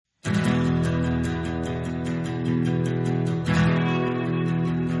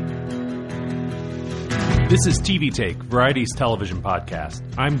This is TV Take, Variety's television podcast.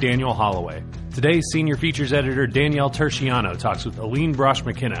 I'm Daniel Holloway. Today's senior features editor Danielle Terciano talks with Aline Brosh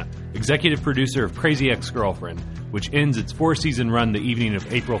McKenna, executive producer of Crazy Ex-Girlfriend, which ends its four-season run the evening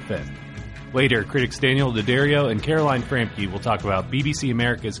of April 5th. Later, critics Daniel D'Addario and Caroline Frampke will talk about BBC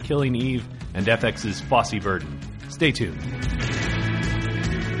America's Killing Eve and FX's Fosse Verdon. Stay tuned.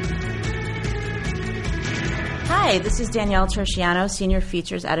 Hi, this is Danielle Terciano, Senior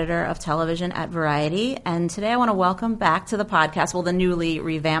Features Editor of Television at Variety, and today I want to welcome back to the podcast, the newly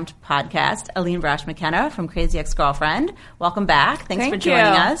revamped podcast, Aline Brosh McKenna from Crazy Ex-Girlfriend. Welcome back. Thanks for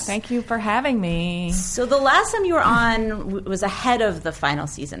joining us. Thank you for having me. So the last time you were on was ahead of the final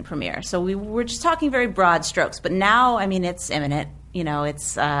season premiere, so we were just talking very broad strokes, but now, it's imminent.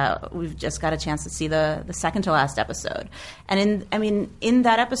 We've just got a chance to see the second to last episode. And in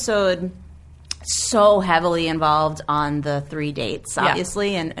that episode, so heavily involved on the 3 dates,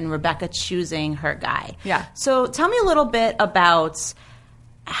 obviously, and Rebecca choosing her guy. Yeah. So tell me a little bit about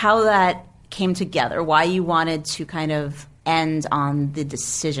how that came together, why you wanted to kind of end on the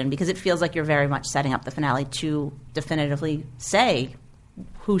decision, because it feels like you're very much setting up the finale to definitively say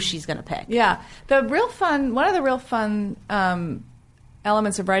who she's going to pick. Yeah. One of the real fun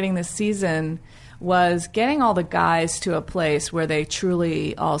elements of writing this season was getting all the guys to a place where they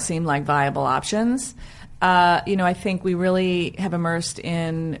truly all seem like viable options. I think we really have immersed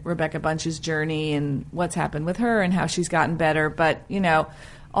in Rebecca Bunch's journey and what's happened with her and how she's gotten better. But,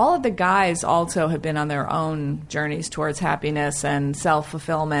 all of the guys also have been on their own journeys towards happiness and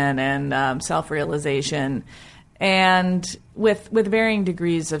self-fulfillment and self-realization, and with varying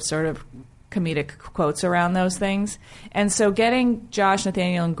degrees of sort of comedic quotes around those things. And so getting Josh,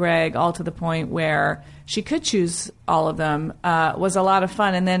 Nathaniel, and Greg all to the point where she could choose all of them was a lot of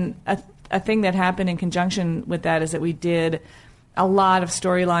fun. And then a thing that happened in conjunction with that is that we did a lot of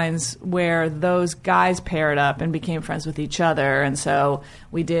storylines where those guys paired up and became friends with each other. And so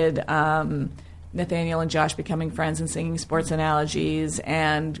we did Nathaniel and Josh becoming friends and singing sports analogies,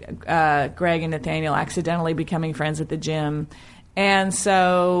 and Greg and Nathaniel accidentally becoming friends at the gym. And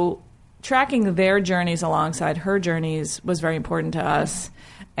so tracking their journeys alongside her journeys was very important to us.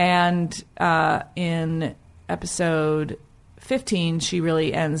 And in episode 15, she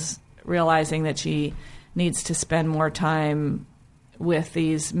really ends realizing that she needs to spend more time with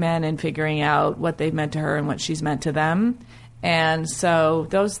these men and figuring out what they've meant to her and what she's meant to them. And so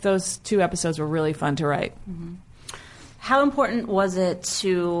those 2 episodes were really fun to write. Mm-hmm. How important was it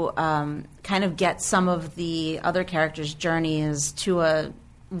to kind of get some of the other characters' journeys to a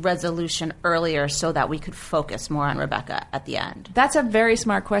resolution earlier so that we could focus more on Rebecca at the end? That's a very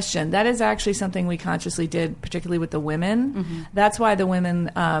smart question. That is actually something we consciously did, particularly with the women. Mm-hmm. That's why the women,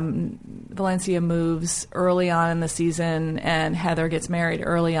 Valencia moves early on in the season and Heather gets married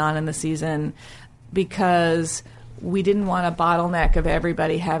early on in the season, because we didn't want a bottleneck of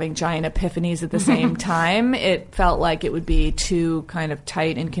everybody having giant epiphanies at the same time. It felt like it would be too kind of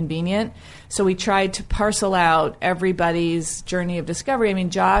tight and convenient. So we tried to parcel out everybody's journey of discovery.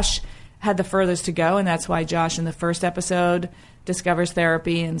 Josh had the furthest to go, and that's why Josh in the first episode discovers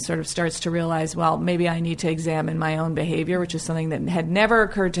therapy and sort of starts to realize, well, maybe I need to examine my own behavior, which is something that had never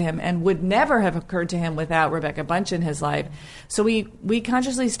occurred to him and would never have occurred to him without Rebecca Bunch in his life. So we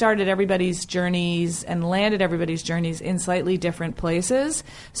consciously started everybody's journeys and landed everybody's journeys in slightly different places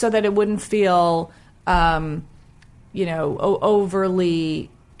so that it wouldn't feel, overly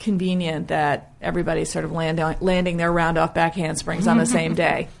convenient that everybody's sort of landing their round off back handsprings on the same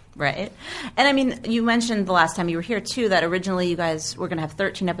day. Right. And you mentioned the last time you were here, too, that originally you guys were going to have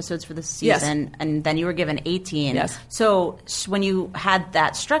 13 episodes for this season, yes, and then you were given 18. Yes. So when you had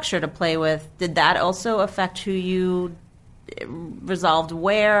that structure to play with, did that also affect who you resolved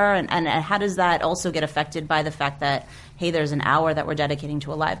where? And how does that also get affected by the fact that, hey, there's an hour that we're dedicating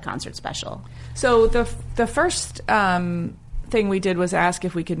to a live concert special? So the first thing we did was ask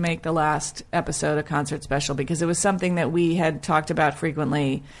if we could make the last episode a concert special, because it was something that we had talked about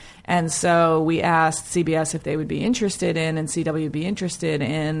frequently. And so we asked CBS if they would be interested in, and CW would be interested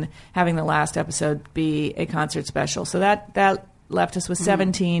in, having the last episode be a concert special. So that left us with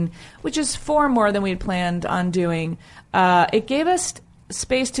 17, which is 4 more than we had planned on doing. It gave us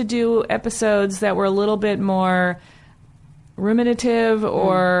space to do episodes that were a little bit more ruminative,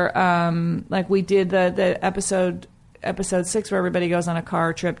 or like we did the episode 6, where everybody goes on a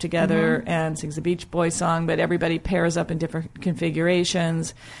car trip together and sings a Beach Boys song, but everybody pairs up in different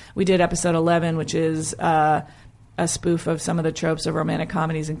configurations. We did episode 11, which is a spoof of some of the tropes of romantic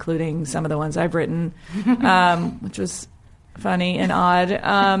comedies, including some of the ones I've written, which was funny and odd.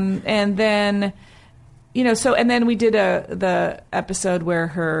 And then, and then we did the episode where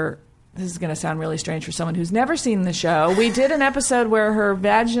her this is going to sound really strange for someone who's never seen the show. We did an episode where her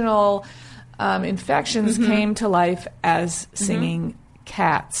vaginal infections came to life as singing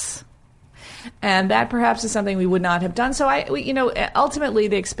cats. And that perhaps is something we would not have done. So ultimately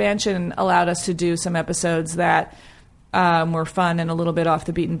the expansion allowed us to do some episodes that were fun and a little bit off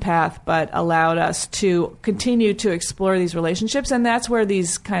the beaten path, but allowed us to continue to explore these relationships. And that's where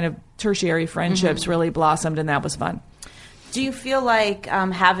these kind of tertiary friendships really blossomed, and that was fun. Do you feel like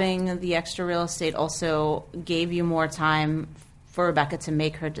having the extra real estate also gave you more time for Rebecca to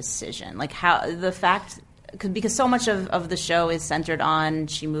make her decision? Like because so much of the show is centered on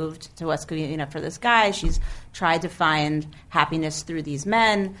she moved to West Covina for this guy. She's tried to find happiness through these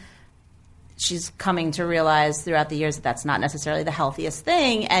men. She's coming to realize throughout the years that that's not necessarily the healthiest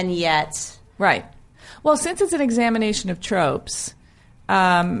thing, and yet... Right. Well, since it's an examination of tropes,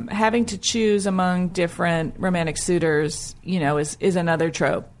 having to choose among different romantic suitors, is another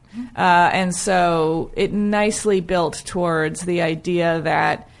trope. And so it nicely built towards the idea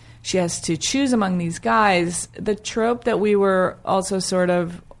that she has to choose among these guys. The trope that we were also sort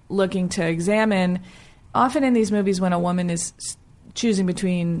of looking to examine, often in these movies when a woman is choosing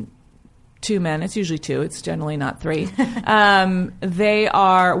between two men, it's usually two, it's generally not three,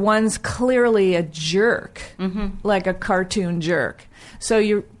 one's clearly a jerk, like a cartoon jerk.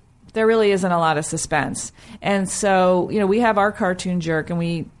 So there really isn't a lot of suspense. And so, we have our cartoon jerk and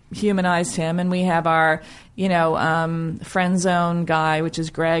we humanized him, and we have our, friend zone guy, which is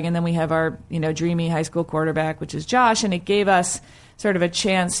Greg, and then we have our, dreamy high school quarterback, which is Josh, and it gave us sort of a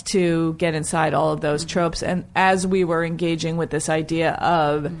chance to get inside all of those tropes. And as we were engaging with this idea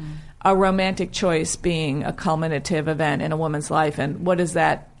of a romantic choice being a culminative event in a woman's life, and what does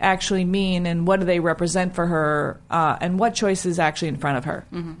that actually mean, and what do they represent for her, and what choice is actually in front of her.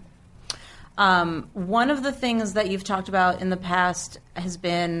 One of the things that you've talked about in the past has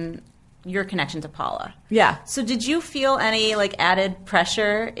been your connection to Paula. Yeah. So did you feel any added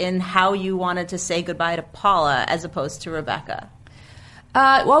pressure in how you wanted to say goodbye to Paula as opposed to Rebecca?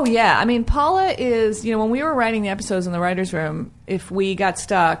 Well, yeah. I mean, Paula is, when we were writing the episodes in the writer's room, if we got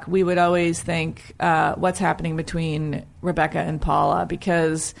stuck, we would always think, what's happening between Rebecca and Paula,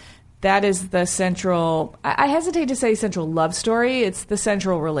 because that is the central, I hesitate to say central love story. It's the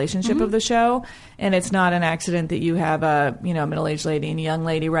central relationship of the show. And it's not an accident that you have a, middle-aged lady and a young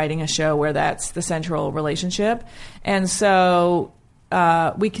lady writing a show where that's the central relationship. And so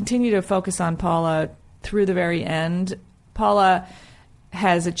we continue to focus on Paula through the very end. Paula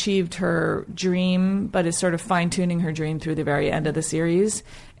has achieved her dream, but is sort of fine-tuning her dream through the very end of the series.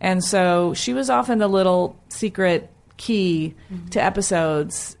 And so she was often the little secret key to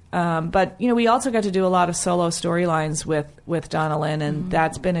episodes. But, we also got to do a lot of solo storylines with Donna Lynn, and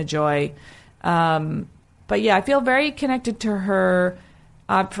that's been a joy. But, yeah, I feel very connected to her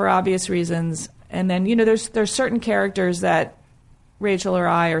for obvious reasons. And then, there's certain characters that Rachel or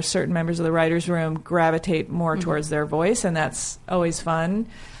I or certain members of the writer's room gravitate more towards their voice, and that's always fun.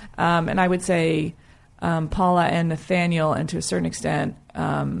 And I would say Paula and Nathaniel, and to a certain extent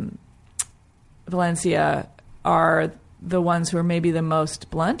Valencia, are the ones who are maybe the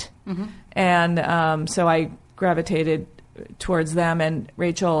most blunt. And so I gravitated towards them, and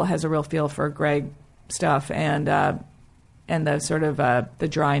Rachel has a real feel for Greg stuff and the sort of the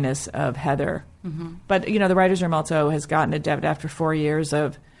dryness of Heather. But, the writer's room also has gotten adept after 4 years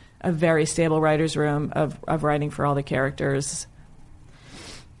of a very stable writer's room of writing for all the characters.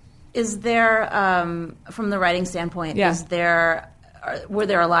 Is there, from the writing standpoint, were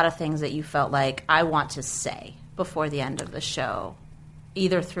there a lot of things that you felt like I want to say before the end of the show,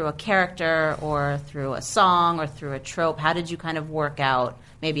 either through a character or through a song or through a trope? How did you kind of work out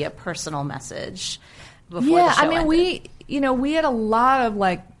maybe a personal message before the show ended? We had a lot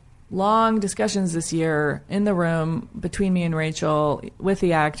of long discussions this year in the room between me and Rachel with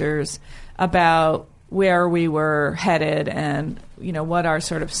the actors about where we were headed and, what our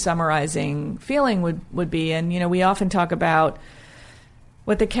sort of summarizing feeling would be. And, we often talk about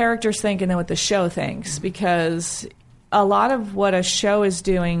what the characters think and then what the show thinks, because a lot of what a show is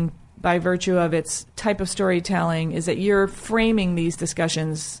doing by virtue of its type of storytelling is that you're framing these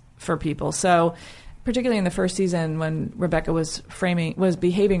discussions for people. So particularly in the first season when Rebecca was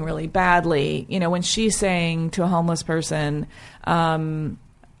behaving really badly, when she's saying to a homeless person, I'm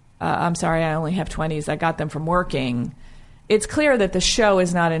sorry, I only have 20s, I got them from working, it's clear that the show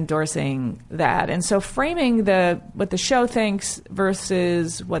is not endorsing that. And so framing what the show thinks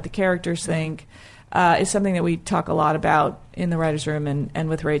versus what the characters think is something that we talk a lot about in the writer's room and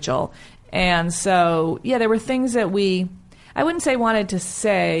with Rachel. And so, there were things that I wouldn't say wanted to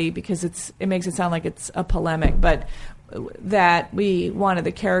say, because it makes it sound like it's a polemic, but that we wanted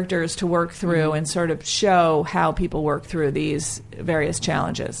the characters to work through and sort of show how people work through these various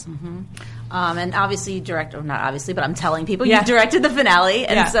challenges. And obviously you direct, or not obviously, but I'm telling people you directed the finale.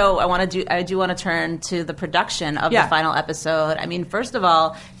 And so I do want to turn to the production of the final episode. I mean, first of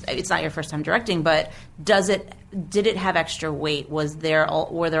all, it's not your first time directing, but did it have extra weight? Were there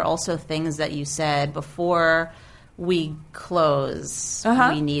also things that you said before we close,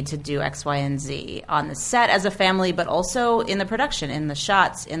 we need to do X, Y, and Z on the set as a family, but also in the production, in the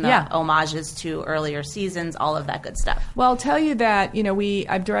shots, in the homages to earlier seasons, all of that good stuff? Well, I'll tell you that,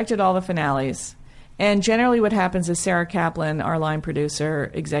 I've directed all the finales. And generally what happens is Sarah Kaplan, our line producer,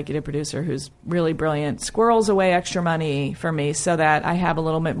 executive producer, who's really brilliant, squirrels away extra money for me so that I have a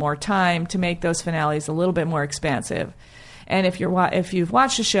little bit more time to make those finales a little bit more expansive. And if you've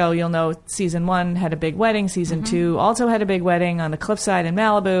watched the show, you'll know season 1 had a big wedding. Season 2 also had a big wedding on the cliffside in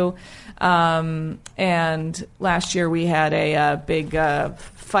Malibu. And last year we had a big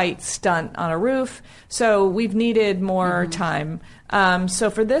fight stunt on a roof. So we've needed more time. So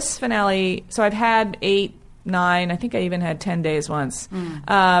for this finale, so I've had 8, 9, I think I even had 10 days once,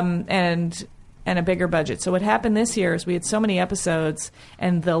 and a bigger budget. So what happened this year is we had so many episodes,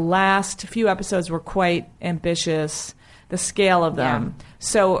 and the last few episodes were quite ambitious, the scale of them. Yeah.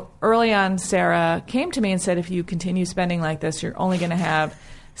 So early on, Sarah came to me and said, if you continue spending like this, you're only going to have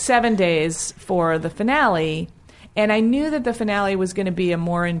 7 days for the finale. And I knew that the finale was going to be a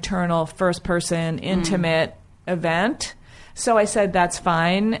more internal, first-person, intimate event. So I said, that's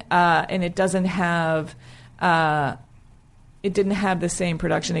fine. And it doesn't have... it didn't have the same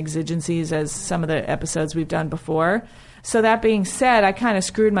production exigencies as some of the episodes we've done before. So that being said, I kind of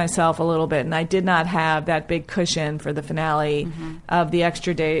screwed myself a little bit, and I did not have that big cushion for the finale of the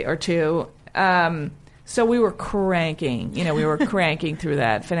extra day or two. So we were cranking, cranking through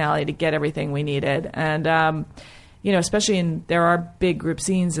that finale to get everything we needed. And, especially there are big group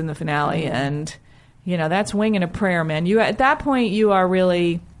scenes in the finale, and, that's winging a prayer, man. At that point, you are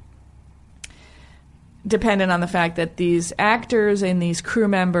really dependent on the fact that these actors and these crew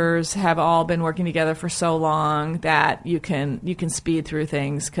members have all been working together for so long that you can speed through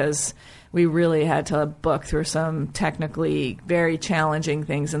things, because we really had to book through some technically very challenging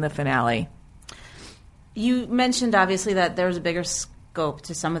things in the finale. You mentioned obviously that there was a bigger scope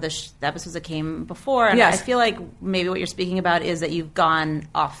to some of the episodes that came before, and I feel like maybe what you're speaking about is that you've gone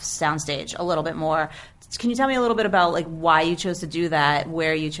off soundstage a little bit more. Can you tell me a little bit about why you chose to do that,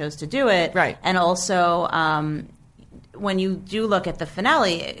 where you chose to do it, right? And also, when you do look at the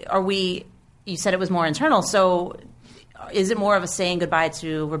finale, you said it was more internal, so is it more of a saying goodbye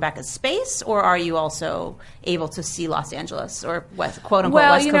to Rebecca's space, or are you also able to see Los Angeles or quote unquote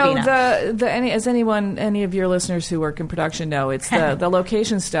West Covina? As any of your listeners who work in production know, it's the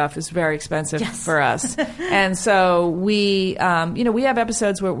location stuff is very expensive for us, and so we have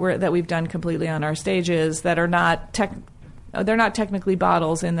episodes that we've done completely on our stages that are not they're not technically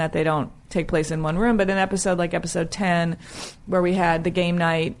bottles in that they don't take place in one room, but an episode like episode 10, where we had the game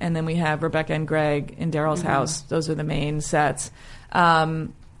night, and then we have Rebecca and Greg in Daryl's house. Those are the main sets.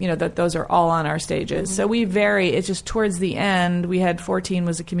 Those are all on our stages. So we vary. It's just towards the end, we had 14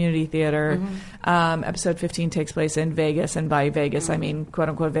 was a community theater. Episode 15 takes place in Vegas, and by Vegas, I mean quote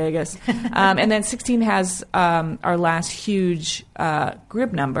unquote Vegas. And then 16 has our last huge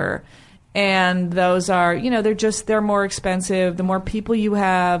group number. And those are, they're more expensive. The more people you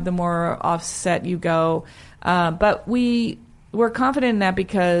have, the more offset you go. But we're confident in that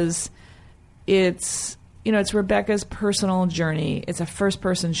because it's Rebecca's personal journey. It's a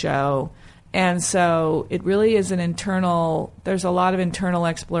first-person show. And so it really is there's a lot of internal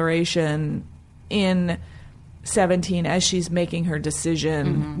exploration in 17 as she's making her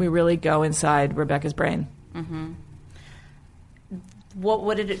decision. We really go inside Rebecca's brain.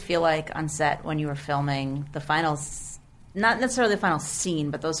 What did it feel like on set when you were filming the finals? Not necessarily the final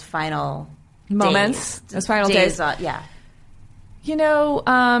scene, but those final moments, those final days. Yeah.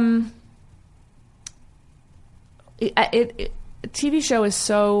 A TV show is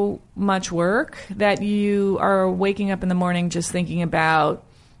so much work that you are waking up in the morning just thinking about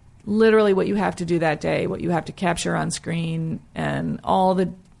literally what you have to do that day, what you have to capture on screen, and all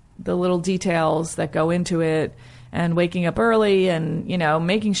the little details that go into it. And waking up early and,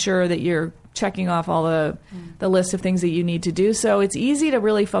 making sure that you're checking off all the list of things that you need to do. So it's easy to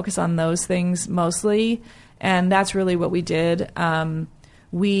really focus on those things mostly, and that's really what we did.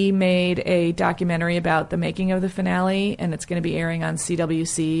 We made a documentary about the making of the finale, and it's going to be airing on CW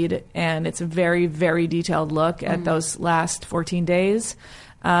Seed, and it's a very, very detailed look at those last 14 days,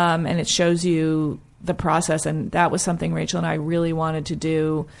 and it shows you the process, and that was something Rachel and I really wanted to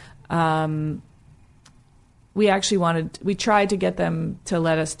do. we tried to get them to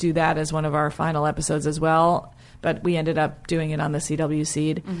let us do that as one of our final episodes as well, but we ended up doing it on the CW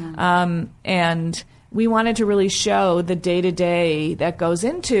Seed. And we wanted to really show the day-to-day that goes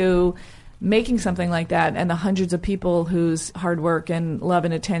into making something like that, and the hundreds of people whose hard work and love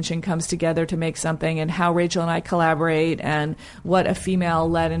and attention comes together to make something, and how Rachel and I collaborate, and what a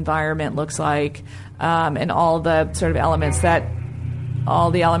female-led environment looks like, and all the sort of elements that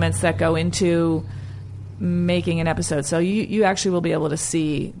go into making an episode. So you actually will be able to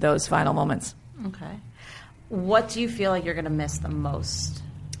see those final moments. Okay. What do you feel like you're going to miss the most?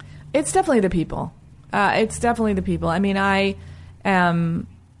 It's definitely the people. I mean, I am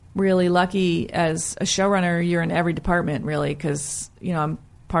really lucky as a showrunner. You're in every department, really, because, I'm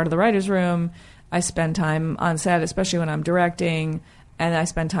part of the writer's room. I spend time on set, especially when I'm directing, and I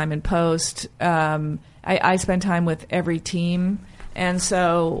spend time in post. I spend time with every team. And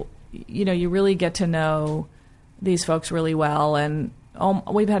so, you really get to know these folks really well. And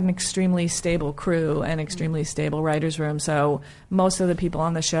we've had an extremely stable crew and extremely stable writer's room. So most of the people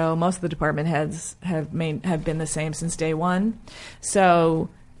on the show, most of the department heads have been the same since day one. So,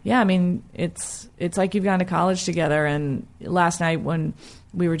 yeah, I mean, it's like you've gone to college together. And last night when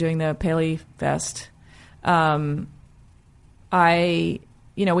we were doing the Paley Fest, we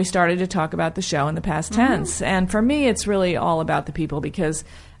started to talk about the show in the past tense. And for me, it's really all about the people, because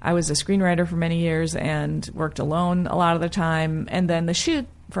I was a screenwriter for many years and worked alone a lot of the time. And then the shoot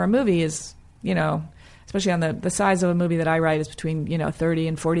for a movie is, especially on the size of a movie that I write, is between, 30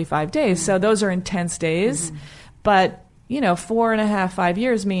 and 45 days. So those are intense days. But, 4.5, 5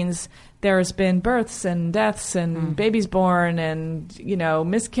 years means there's been births and deaths and babies born and,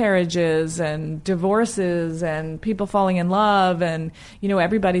 miscarriages and divorces and people falling in love. And,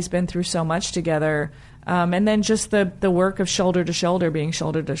 everybody's been through so much together. And then just the work of shoulder to shoulder, being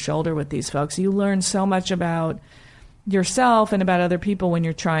shoulder to shoulder with these folks. You learn so much about yourself and about other people when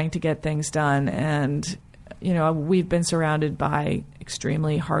you're trying to get things done. And, we've been surrounded by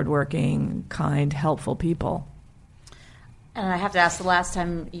extremely hardworking, kind, helpful people. And I have to ask, the last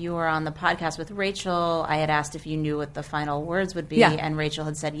time you were on the podcast with Rachel, I had asked if you knew what the final words would be, and Rachel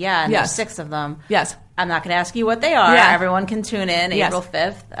had said, and there's 6 of them. Yes. I'm not going to ask you what they are. Yeah. Everyone can tune in April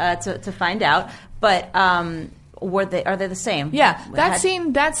 5th to find out. But are they the same? Yeah, that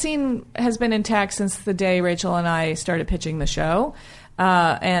scene has been intact since the day Rachel and I started pitching the show.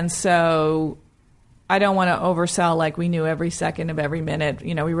 And so I don't want to oversell like we knew every second of every minute.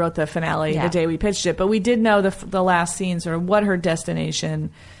 We wrote the finale the day we pitched it, but we did know the last scenes or what her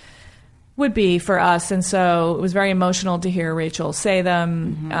destination would be for us. And so it was very emotional to hear Rachel say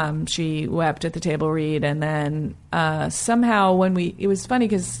them. She wept at the table read. And then somehow it was funny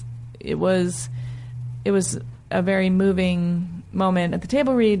because it was a very moving moment at the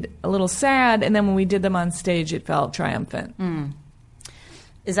table read, a little sad. And then when we did them on stage, it felt triumphant.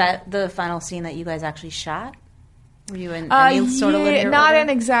 Is that the final scene that you guys actually shot? Were you in any sort of linear not order? in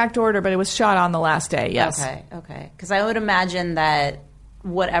exact order, but it was shot on the last day, yes. Okay. Because I would imagine that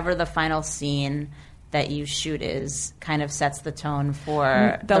whatever the final scene that you shoot is kind of sets the tone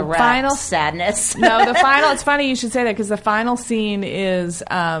for the final sadness. No, it's funny you should say that, because the final scene is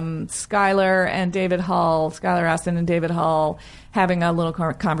Skylar Astin and David Hull having a little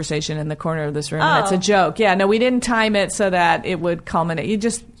conversation in the corner of this room. And it's a joke. Yeah, no, we didn't time it so that it would culminate.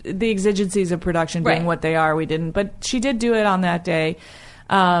 The exigencies of production being what they are, we didn't. But she did do it on that day.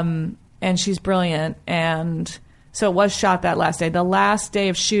 And she's brilliant. And so it was shot that last day. The last day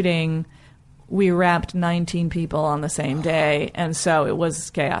of shooting, we wrapped 19 people on the same day. And so it was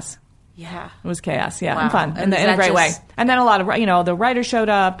chaos. Yeah. It was chaos, yeah, wow. and fun, in a great way. And then a lot of, the writers showed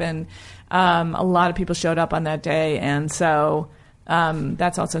up, and a lot of people showed up on that day. And so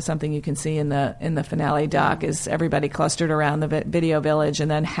that's also something you can see in the finale doc, is everybody clustered around the video village, and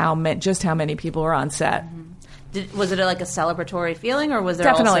then how many people were on set. Was it like a celebratory feeling, or was there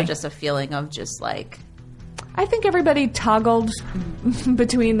also just a feeling of just like... I think everybody toggled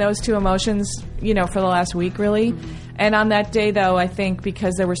between those two emotions, for the last week, really. And on that day, though, I think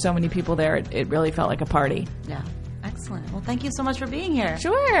because there were so many people there, it really felt like a party. Yeah. Excellent. Well, thank you so much for being here.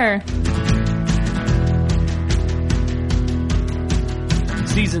 Sure.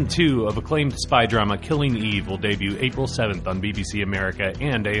 Season 2 of acclaimed spy drama Killing Eve will debut April 7th on BBC America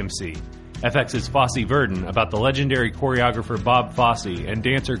and AMC. FX's Fosse Verdon, about the legendary choreographer Bob Fosse and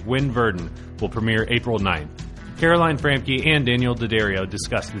dancer Gwen Verdon, will premiere April 9th. Caroline Framke and Daniel D'Addario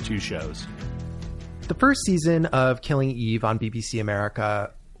discuss the 2 shows. The first season of Killing Eve on BBC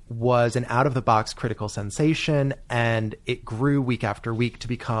America was an out-of-the-box critical sensation, and it grew week after week to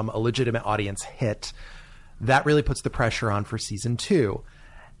become a legitimate audience hit. That really puts the pressure on for season 2.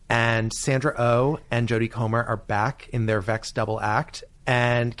 and Sandra Oh and Jodie Comer are back in their Vex double act.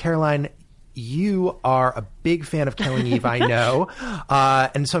 And Caroline, you are a big fan of Killing Eve, I know.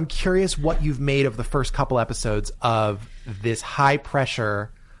 And so I'm curious what you've made of the first couple episodes of this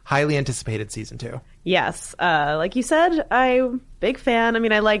high-pressure, highly anticipated season 2. Yes. Like you said, I'm a big fan. I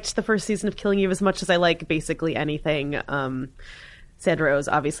mean, I liked the first season of Killing Eve as much as I like basically anything. Sandra Oh's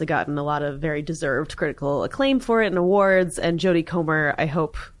obviously gotten a lot of very deserved critical acclaim for it and awards, and Jodie Comer, I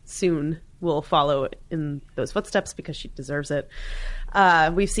hope soon will follow in those footsteps because she deserves it.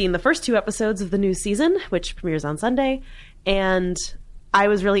 We've seen the first 2 episodes of the new season, which premieres on Sunday, and I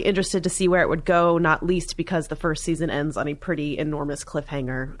was really interested to see where it would go, not least because the first season ends on a pretty enormous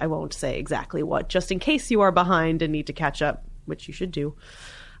cliffhanger. I won't say exactly what, just in case you are behind and need to catch up, which you should do.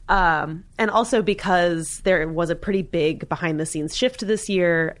 And also because there was a pretty big behind-the-scenes shift this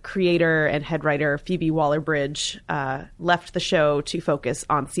year. Creator and head writer Phoebe Waller-Bridge left the show to focus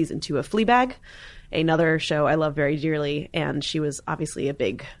on season 2 of Fleabag, another show I love very dearly, and she was obviously a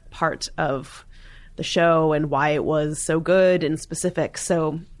big part of the show and why it was so good and specific.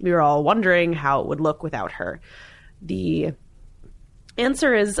 So we were all wondering how it would look without her. The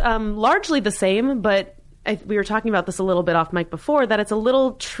answer is largely the same, but we were talking about this a little bit off mic before, that it's a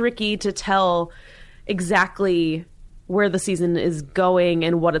little tricky to tell exactly where the season is going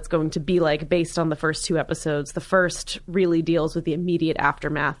and what it's going to be like based on the first 2 episodes. The first really deals with the immediate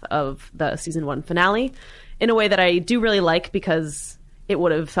aftermath of the season 1 finale in a way that I do really like, because it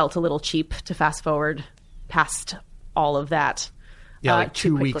would have felt a little cheap to fast forward past all of that. Yeah, like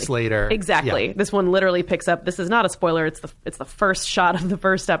 2 weeks later. Exactly. Yeah. This one literally picks up. This is not a spoiler. It's the first shot of the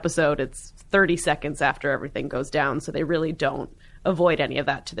first episode. It's 30 seconds after everything goes down, so they really don't avoid any of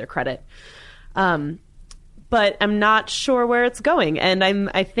that to their credit. But I'm not sure where it's going, and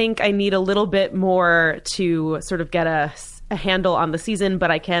I think I need a little bit more to sort of get a handle on the season. But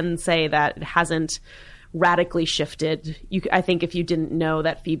I can say that it hasn't radically shifted. I think if you didn't know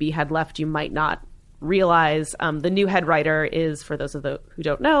that Phoebe had left, you might not realize. The new head writer is, for those of who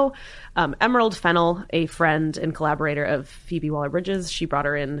don't know, Emerald Fennell, a friend and collaborator of Phoebe Waller-Bridge's. She brought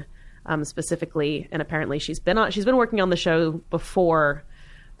her in specifically, and apparently she's been working on the show before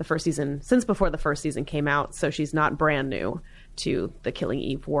the first season, since before the first season came out. So she's not brand new to the Killing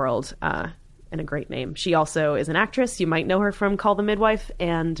Eve world. And a great name. She also is an actress. You might know her from Call the Midwife,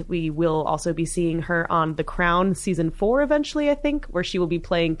 and we will also be seeing her on The Crown season 4 eventually, I think, where she will be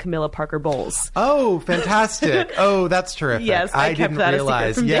playing Camilla Parker Bowles. Oh, fantastic! Oh, that's terrific. Yes, I kept didn't that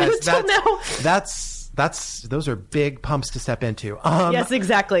realize. A secret from David till now. That's those are big pumps to step into. Yes,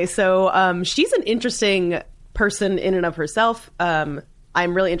 exactly. So she's an interesting person in and of herself. I'm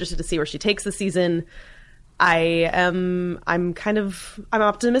really interested to see where she takes the season. I'm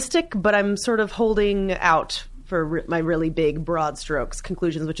optimistic, but I'm sort of holding out for my really big, broad strokes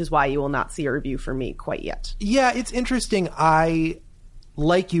conclusions, which is why you will not see a review from me quite yet. Yeah, it's interesting. I,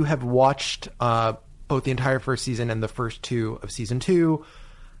 like you, have watched both the entire first season and the first 2 of season 2.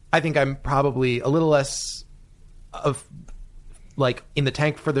 I think I'm probably a little less of like in the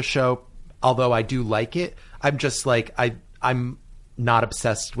tank for the show, although I do like it. I'm just like I'm not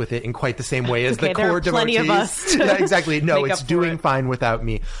obsessed with it in quite the same way as okay, the core there are plenty devotees. Of us yeah, exactly. No, it's doing it. fine without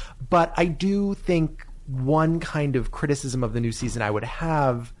me. But I do think one kind of criticism of the new season I would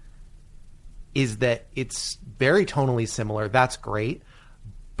have is that it's very tonally similar. That's great.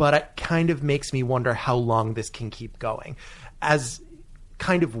 But it kind of makes me wonder how long this can keep going. As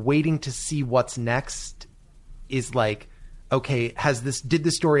kind of waiting to see what's next is like, okay, did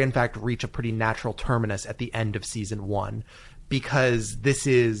the story in fact reach a pretty natural terminus at the end of season 1? Because this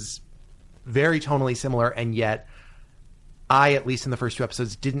is very tonally similar, and yet I, at least in the first 2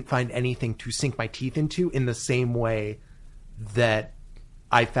 episodes, didn't find anything to sink my teeth into in the same way that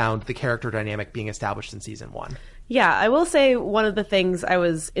I found the character dynamic being established in season 1. Yeah, I will say one of the things I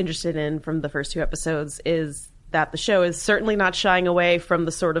was interested in from the first 2 episodes is that the show is certainly not shying away from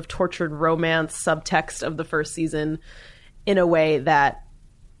the sort of tortured romance subtext of the first season in a way that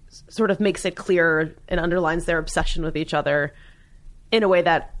sort of makes it clear and underlines their obsession with each other in a way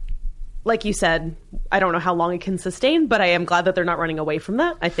that, like you said, I don't know how long it can sustain, but I am glad that they're not running away from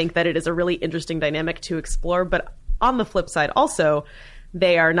that. I think that it is a really interesting dynamic to explore. But on the flip side, also,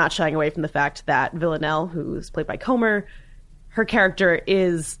 they are not shying away from the fact that Villanelle, who's played by Comer, her character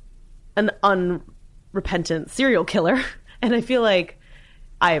is an unrepentant serial killer. And I feel like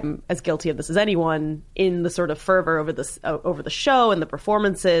I'm as guilty of this as anyone in the sort of fervor over the show and the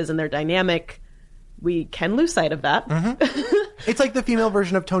performances and their dynamic. We can lose sight of that. Mm-hmm. It's like the female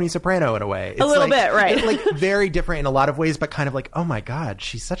version of Tony Soprano in a way. It's a little like, bit, right? It's like very different in a lot of ways, but kind of like, oh my God,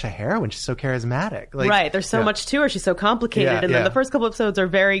 she's such a heroine. She's so charismatic. Like, right. There's so much to her. She's so complicated. And then the first couple episodes are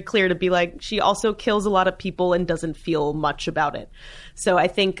very clear to be like, she also kills a lot of people and doesn't feel much about it. So I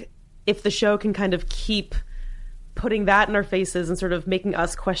think if the show can kind of keep putting that in our faces and sort of making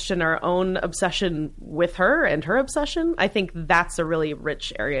us question our own obsession with her and her obsession, I think that's a really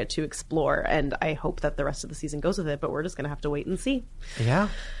rich area to explore. And I hope that the rest of the season goes with it, but we're just going to have to wait and see. Yeah.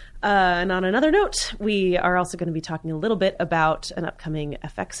 And on another note, we are also going to be talking a little bit about an upcoming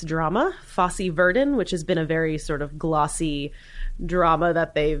FX drama, Fosse Verdon, which has been a very sort of glossy drama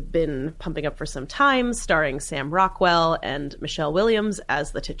that they've been pumping up for some time, starring Sam Rockwell and Michelle Williams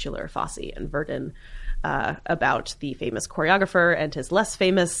as the titular Fosse and Verdon, about the famous choreographer and his less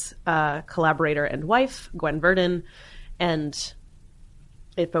famous collaborator and wife, Gwen Verdon. And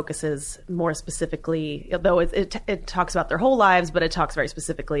it focuses more specifically, though it talks about their whole lives, but it talks very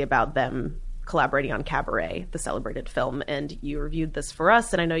specifically about them collaborating on Cabaret, the celebrated film. And you reviewed this for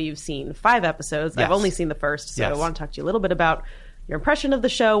us, and I know you've seen 5 episodes. Yes. I've only seen the first, so Yes. I want to talk to you a little bit about your impression of the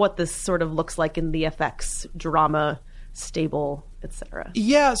show, what this sort of looks like in the FX drama stable, etc.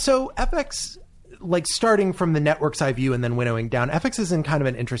 Yeah, so FX, like starting from the network's eye view and then winnowing down, FX is in kind of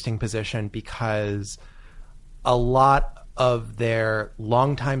an interesting position because a lot of their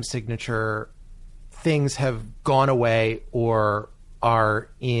longtime signature things have gone away or are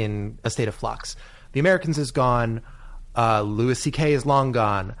in a state of flux. The Americans is gone. Louis C.K. is long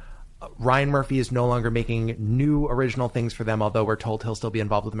gone. Ryan Murphy is no longer making new original things for them, although we're told he'll still be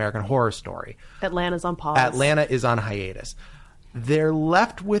involved with American Horror Story. Atlanta's on pause. Atlanta is on hiatus. They're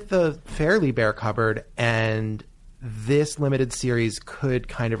left with a fairly bare cupboard, and this limited series could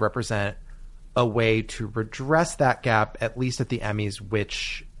kind of represent a way to redress that gap, at least at the Emmys,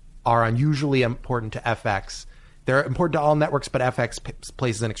 which are unusually important to FX. They're important to all networks, but FX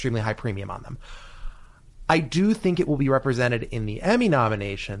places an extremely high premium on them. I do think it will be represented in the Emmy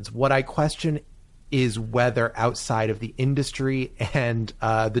nominations. What I question is whether outside of the industry and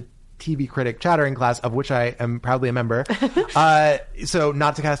the TV critic chattering class, of which I am proudly a member, so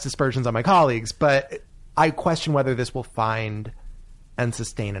not to cast aspersions on my colleagues, but I question whether this will find and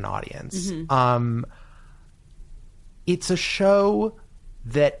sustain an audience. Mm-hmm. It's a show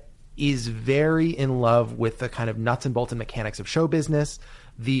that is very in love with the kind of nuts and bolts and mechanics of show business.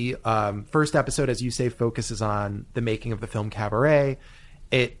 The first episode, as you say, focuses on the making of the film Cabaret.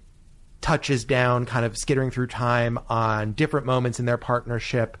 It touches down, kind of skittering through time, on different moments in their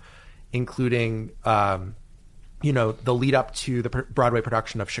partnership, including, the lead up to the Broadway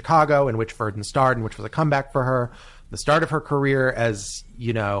production of Chicago, in which Verdon starred, and which was a comeback for her. The start of her career as,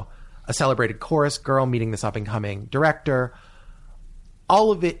 a celebrated chorus girl meeting this up-and-coming director.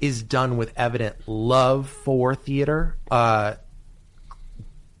 All of it is done with evident love for theater,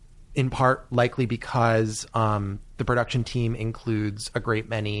 in part likely because the production team includes a great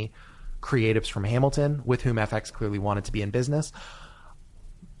many creatives from Hamilton, with whom FX clearly wanted to be in business.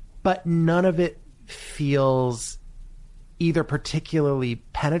 But none of it feels either particularly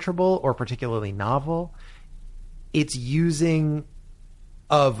penetrable or particularly novel. It's using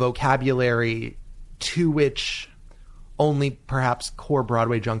a vocabulary to which only perhaps core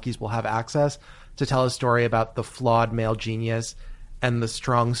Broadway junkies will have access, to tell a story about the flawed male genius and the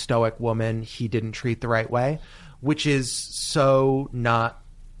strong stoic woman he didn't treat the right way, which is so not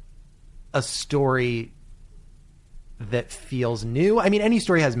a story that feels new. I mean, any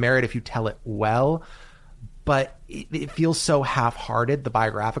story has merit if you tell it well, but it feels so half-hearted, the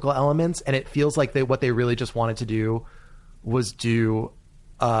biographical elements, and it feels like what they really just wanted to do was do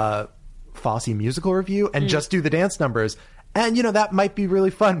a Fosse musical review and just do the dance numbers. And, that might be really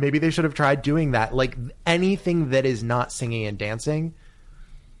fun. Maybe they should have tried doing that. Like, anything that is not singing and dancing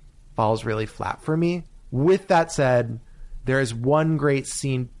falls really flat for me. With that said, there is one great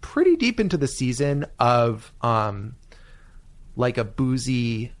scene pretty deep into the season of, like a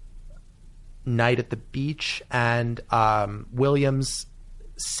boozy night at the beach, and Williams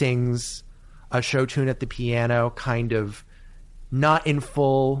sings a show tune at the piano, kind of not in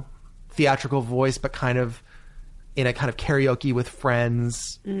full theatrical voice, but kind of in a kind of karaoke with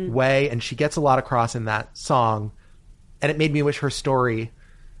friends way, and she gets a lot across in that song, and it made me wish her story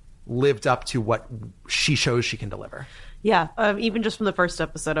lived up to what she shows she can deliver. Yeah, even just from the first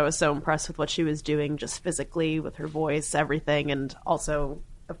episode, I was so impressed with what she was doing, just physically, with her voice, everything. And also,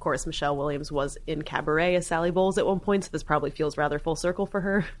 of course, Michelle Williams was in Cabaret as Sally Bowles at one point, so this probably feels rather full circle for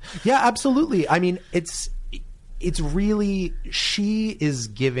her. Yeah, absolutely. I mean, it's really, she is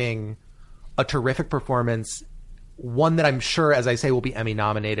giving a terrific performance one that I'm sure, as I say, will be Emmy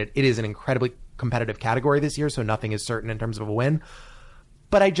nominated. It is an incredibly competitive category this year, so nothing is certain in terms of a win.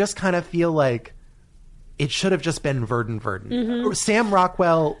 But I just kind of feel like it should have just been Verdon. Mm-hmm. Sam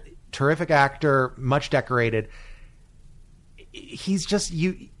Rockwell, terrific actor, much decorated. He's just,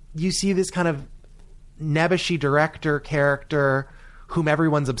 you see this kind of nebbishy director character whom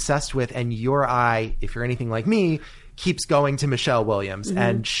everyone's obsessed with, and your eye, if you're anything like me, keeps going to Michelle Williams. Mm-hmm.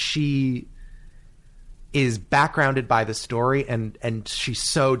 And she is backgrounded by the story, and she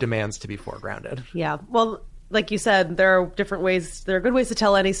so demands to be foregrounded. Yeah. Well, like you said, there are different ways. There are good ways to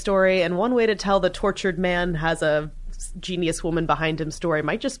tell any story, and one way to tell the tortured man has a genius woman behind him story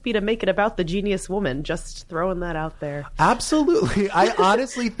might just be to make it about the genius woman. Just throwing that out there. Absolutely. I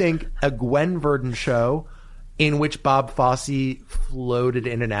honestly think a Gwen Verdon show in which Bob Fosse floated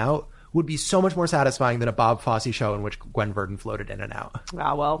in and out would be so much more satisfying than a Bob Fosse show in which Gwen Verdon floated in and out.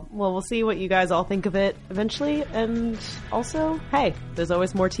 Ah, well, we'll see what you guys all think of it eventually. And also, hey, there's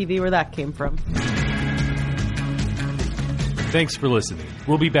always more TV where that came from. Thanks for listening.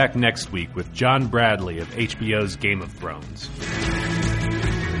 We'll be back next week with John Bradley of HBO's Game of Thrones.